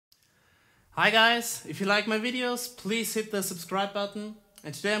Hi guys, if you like my videos, please hit the subscribe button.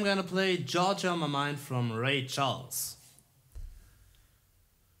 And today I'm gonna play Georgia on My Mind from Ray Charles.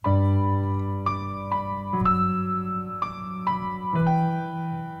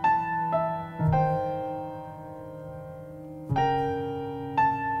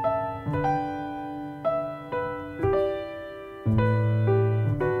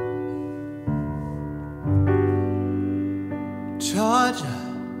 Georgia,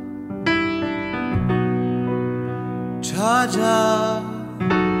 Georgia,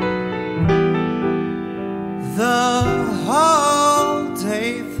 the whole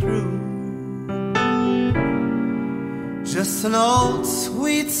day through, just an old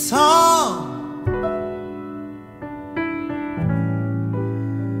sweet song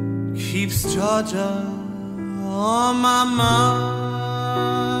keeps Georgia on my mind.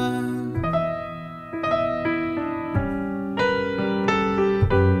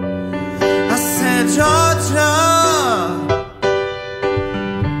 I said, Georgia,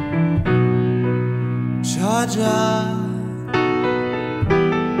 Georgia,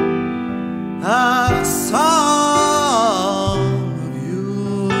 a song of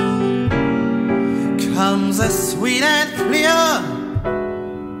you comes as sweet and clear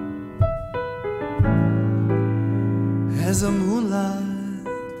as a moonlight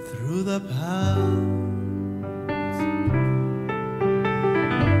through the pines.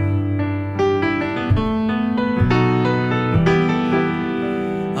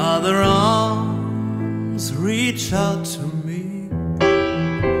 Other arms reach out to me,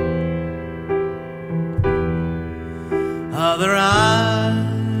 other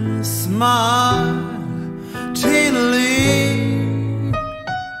eyes smile tenderly.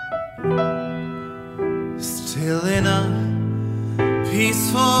 Still in a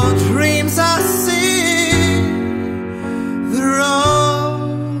peaceful dreams I see the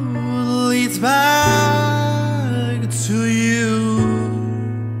road leads back to you.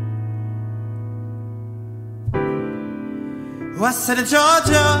 I said,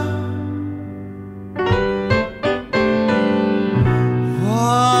 Georgia,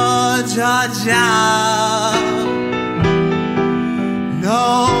 oh Georgia,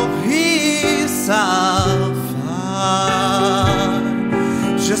 no peace I'll find,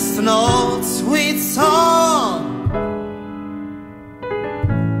 just an old sweet song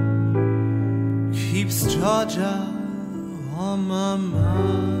keeps Georgia on my mind.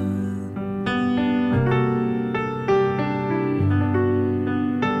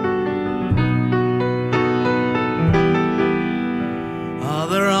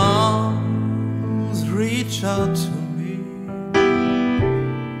 Other arms reach out to me,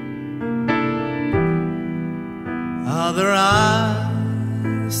 other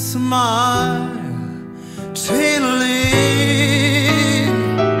eyes smile tenderly.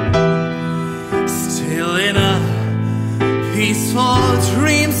 Still in a peaceful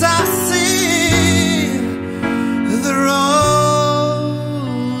dreams I see the road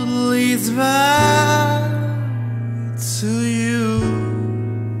leads back to you.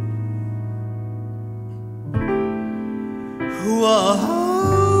 Whoa,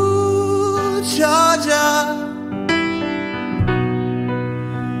 Georgia,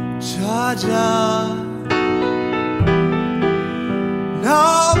 Georgia,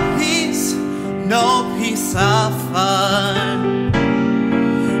 no peace I'll find,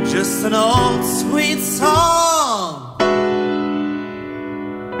 just an old sweet song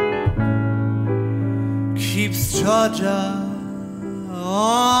keeps Georgia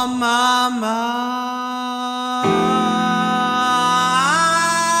on my mind.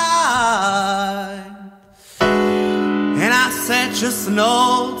 And I said, just an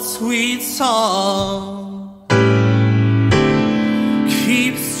old sweet song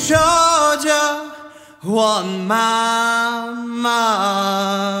keeps Georgia on my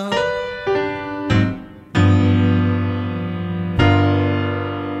mind.